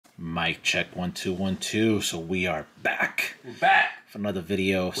Mic check 1 2 1 2. So we are back. We're back for another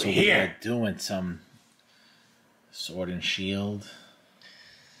video. So we are doing some Sword and Shield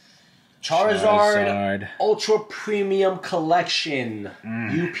Charizard Ultra Premium Collection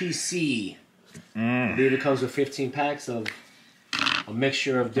UPC. I believe it comes with 15 packs of a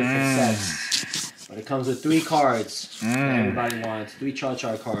mixture of different sets. But it comes with 3 cards that everybody wants. 3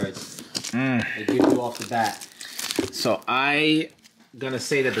 Charizard cards. They give you off the bat. So I'm gonna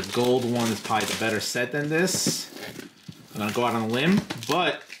say that the gold one is probably the better set than this. I'm gonna go out on a limb,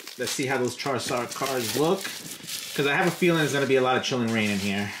 but let's see how those Charizard cards look. Because I have a feeling there's gonna be a lot of Chilling Reign in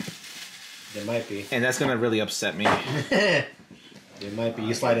here. There might be. And that's gonna really upset me. There might be.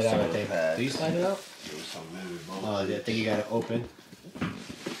 You slide it out, I think. Do you slide it out? Oh, I think you got it open.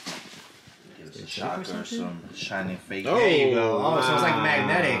 It's a shock or some shiny fake. Oh, there you go. Oh, so it's like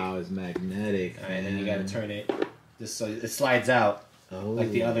magnetic. Oh, it's magnetic. Alright, then you gotta turn it. Just so it slides out.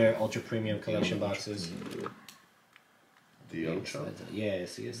 Like the other Ultra Premium Collection boxes. The Ultra? Yeah,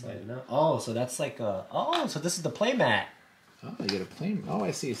 see it sliding out. Oh, so that's like a... Oh, so this is the playmat. Oh, you get a play. Oh,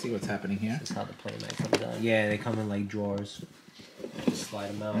 I see. See what's happening here. This is how the playmat comes out. Yeah, they come in like drawers. Just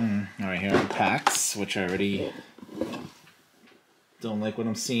slide them out. All right, here are the packs, which I already don't like what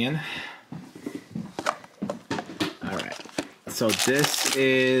I'm seeing. All right. So this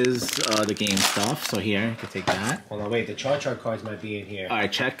is the game stuff. So here, you can take that. Hold on, wait. The Charizard cards might be in here. All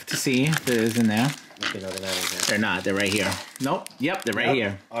right, check to see if it is in there. Okay, no, they're not in there. They're not. They're right here. Nope. Yep, they're right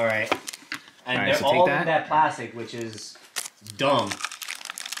here. All right. And All right, they're so all take in that plastic, which is dumb.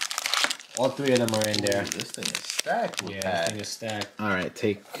 All 3 of them are in there. This thing is stacked with Yeah, packs. this thing is stacked. All right,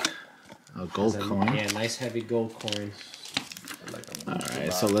 take a gold coin. Yeah, nice heavy gold coin. All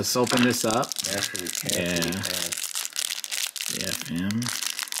right, so let's open this up. Carefully, Yeah. carefully. Yeah, fam.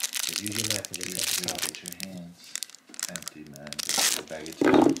 Use your knife and get Get the top. your hands empty, man. Get a bag of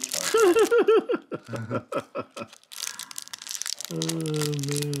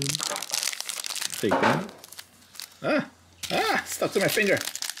Take that. Stuck to my finger.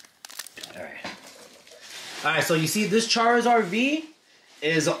 Alright, so you see this Charizard V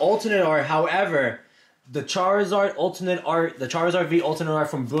is an alternate art. However, the Charizard V alternate art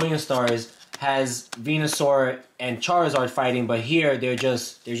from Brilliant Stars has Venusaur and Charizard fighting, but here they're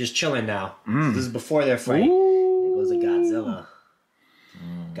just chilling now. So this is before their fight. There goes a Godzilla.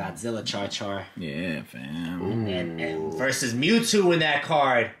 Godzilla Char. Yeah, fam. And versus Mewtwo in that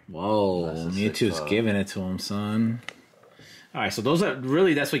card. Whoa, Mewtwo's giving it to him, son. All right, so those are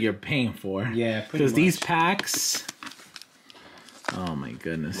really, that's what you're paying for. Yeah, pretty because these much. packs. Oh my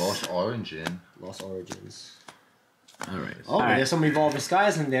goodness. Lost Origin. Lost Origins. All right. Oh, but there's some Evolving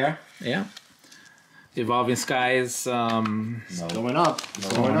Skies in there. Yeah. Evolving Skies. It's going up. It's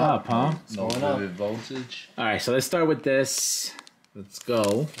Going up, huh? No going up. vivid voltage. All right, so let's start with this. Let's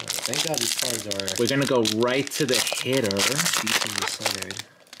go. Thank God these cards are We're gonna go right to the hitter. decently centered.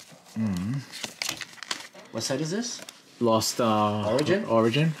 What set is this? Lost Origin?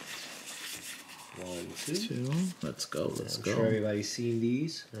 Origin. 1, 2. 2. Let's go. Let's I'm go. sure everybody's seen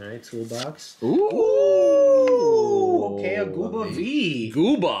these. Alright, toolbox. Ooh. Okay, a Gooba V.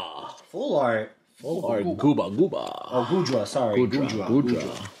 Gooba. Full art. Full art. Gooba. Oh, Gudra, sorry.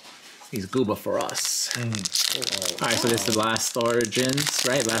 Gudra. He's Gooba for us. Alright, so this is the last Origins,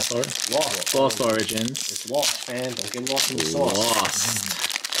 right? Last Origins. It's lost, man. Don't get lost in the sauce.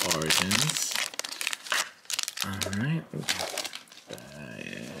 Lost Origins. Alright.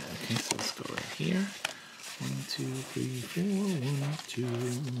 Yeah. Okay, so let's go right here. 1, 2, 3, 4. 1, 2.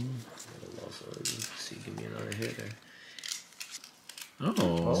 Lost Origins. See, give me another hitter.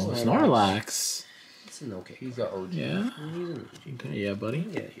 Oh, Snorlax. It's an okay. He's got OG. Yeah. He's an OG. Okay, yeah, buddy.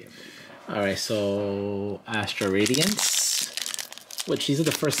 Yeah, buddy. Alright, so Astra Radiance. Which these are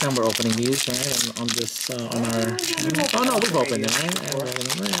the first time we're opening these, right? On this, on our channel. Oh no, we've opened them,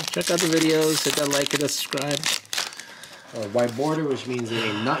 right? Check out the videos, hit that like, hit that subscribe. White border, which means it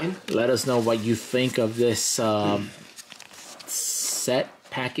ain't nothing. Let us know what you think of this set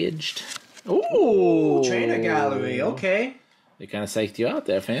packaged. Ooh! Trainer gallery, okay. They kind of psyched you out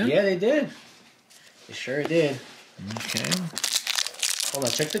there, fam. Yeah, they did. They sure did. Okay. Hold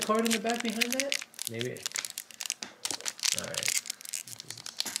on, check the card in the back behind that. Maybe. Alright.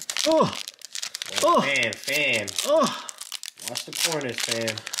 Oh! Oh! Fan. Oh! Watch the corners,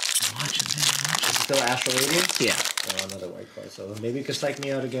 fam. Watch it, man. This is still Astral Radiance? Yeah. Oh, another white card. So maybe you could psych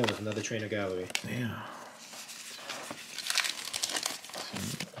me out again with another trainer gallery. Yeah.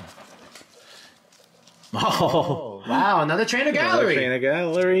 Oh! Wow, another trainer gallery. Trainer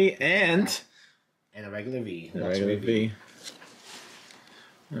gallery and And a regular V. a regular V.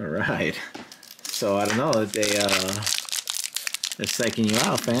 All right. So I don't know. They They're psyching you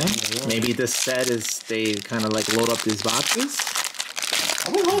out, fam. Yeah. Maybe this set is they kind of like load up these boxes.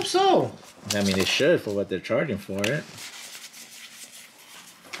 I would hope so. I mean, they should for what they're charging for it.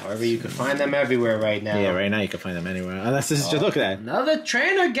 However, you can find them everywhere right now. Yeah, right now you can find them anywhere. Unless this is just look at that. Another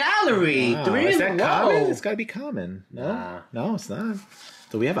trainer gallery. Wow. 3 Is in a that row. common? It's got to be common. No, Nah. no, it's not.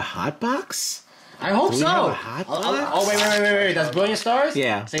 Do we have a hot box? I hope Do so. we have a hot box? Oh, wait. That's Brilliant Stars?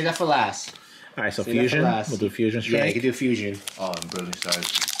 Yeah. Save that for last. All right, so Save that for fusion. last. We'll do fusion strike. Yeah, you can do fusion. Oh, and Brilliant Stars.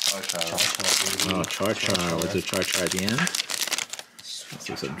 Charizard. Oh, Char. We'll do Char at the end. Let's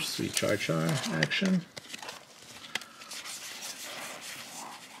do some sweet Char action.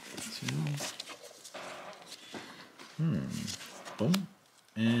 2. Boom.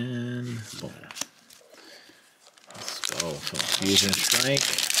 And boom. Let's go. So fusion strike.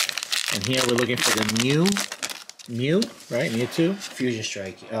 And here we're looking for the Mew, right? Mewtwo? Fusion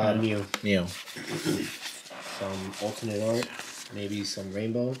Strike. Mew. Mew. Some alternate art. Maybe some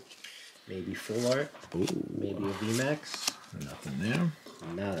rainbow. Maybe full art. Ooh. Maybe a VMAX. Nothing there.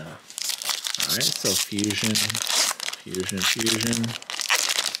 Nada. Alright, so fusion.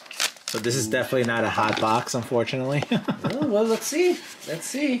 So this is definitely not a hot box, unfortunately. Oh, well, let's see.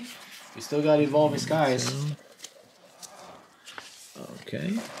 We still got Evolving Skies.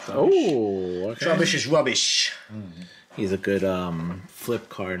 Okay. Oh, okay. Trubbish is rubbish. He's a good flip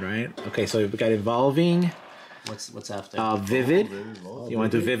card, right? Okay, so we've got Evolving. What's after? Vivid. You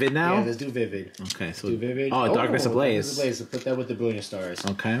want to do Vivid now? Yeah, let's do Vivid. Okay, so Do Vivid. Oh, Darkness Ablaze. Darkness Ablaze. So put that with the Brilliant Stars.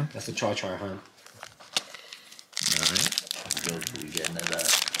 Okay. That's the Char, huh? Alright. We get another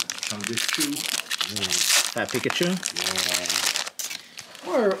Chungus 2. That Pikachu.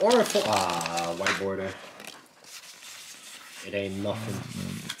 Yeah. Or a full white border. It ain't nothing.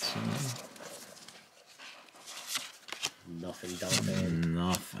 Nothing down there.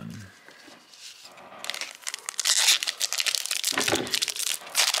 Nothing.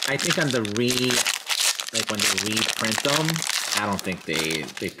 I think on the like when they reprint them, I don't think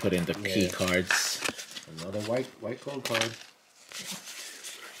they put in the key cards. Another white code card.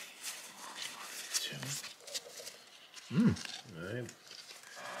 Alright.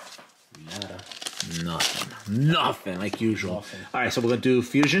 Nada. Nothing like usual. Nothing. All right, so we're gonna do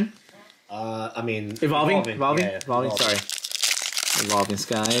fusion. I mean Evolving. Yeah, Sorry. Evolving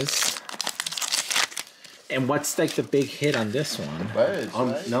Skies. And what's like the big hit on this one? Birds,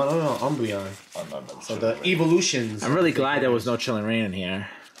 right? No, Umbreon. Oh, no, So the evolutions. I'm really glad there was no Chilling Rain in here.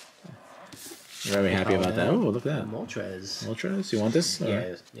 You're very happy about that. Oh, look at that. Moltres. Moltres, you want this?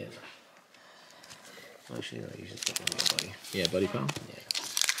 Yeah. Actually, no, you should put one here, buddy. Yeah, buddy pal. Yeah.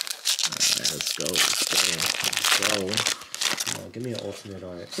 Alright, let's go. Come on, give me an alternate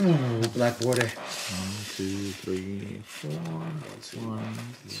art. Ooh, black border. 1, 2, 3, 4. 1, 2.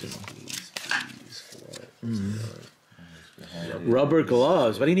 Rubber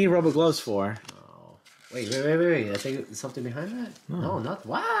gloves. What do you need rubber gloves for? Oh. Wait. I think there's something behind that? No, not.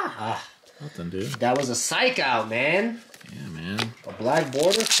 Wow. Nothing, dude. That was a psych out, man. Yeah, man. A black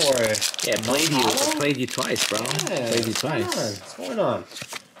border for Yeah, it played you twice, bro. Played you twice. What's going on?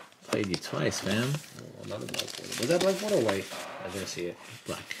 Played you twice, fam. Oh, another black border. Was that black border or white? I didn't see it.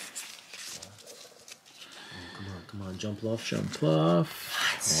 Black. Come on, jump love.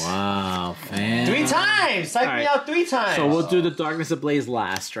 Wow, fam. 3 times! Psych me out 3 times! So we'll do the Darkness Ablaze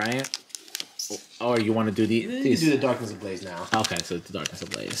last, right? Or you want to do You these? do the Darkness Ablaze now. Okay, so the Darkness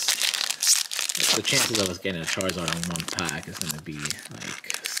Ablaze. The chances of us getting a Charizard in one pack is going to be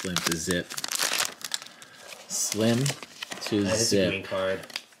like slim to zip. Slim to That's a green zip. card.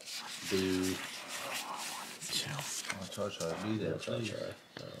 Blue.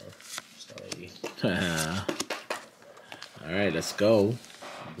 Alright, let's go.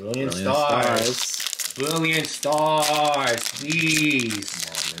 Brilliant stars. Brilliant stars, please.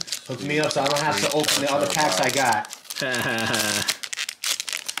 Hook me up so I don't have to open the other packs I got.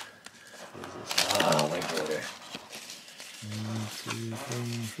 Oh, white border. 1, 2, 3,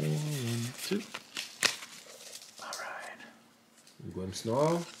 4, 1, 2. Alright.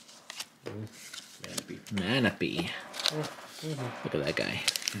 Grimmsnarl. Manapy. Look at that guy.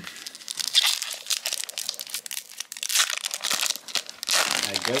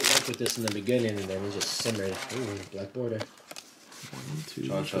 I had great luck with this in the beginning, and then it just simmered. Ooh, black border. 1, 2,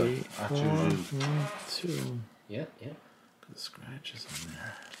 Charge, 3, charge. 4, 1, 2. Yeah. Good scratches on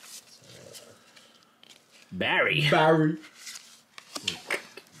there. Barry.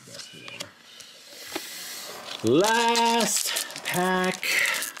 Last pack.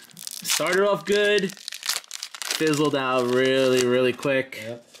 Started off good. Fizzled out really quick.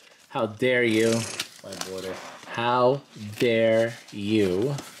 Yep. How dare you? White border. How dare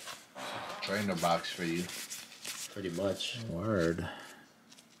you? Trainer box for you. Pretty much. Word.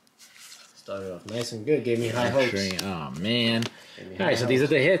 Started off nice and good. Gave me high hopes. Oh, man. All right, so these are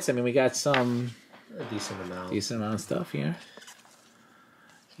the hits. I mean, we got some a decent amount. Decent amount of stuff here.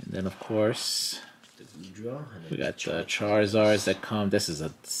 And then, of course, we got the Charizards that come. This is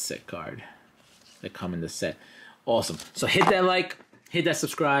a sick card. That come in the set. Awesome. So hit that like, hit that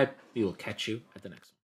subscribe. We will catch you at the next one.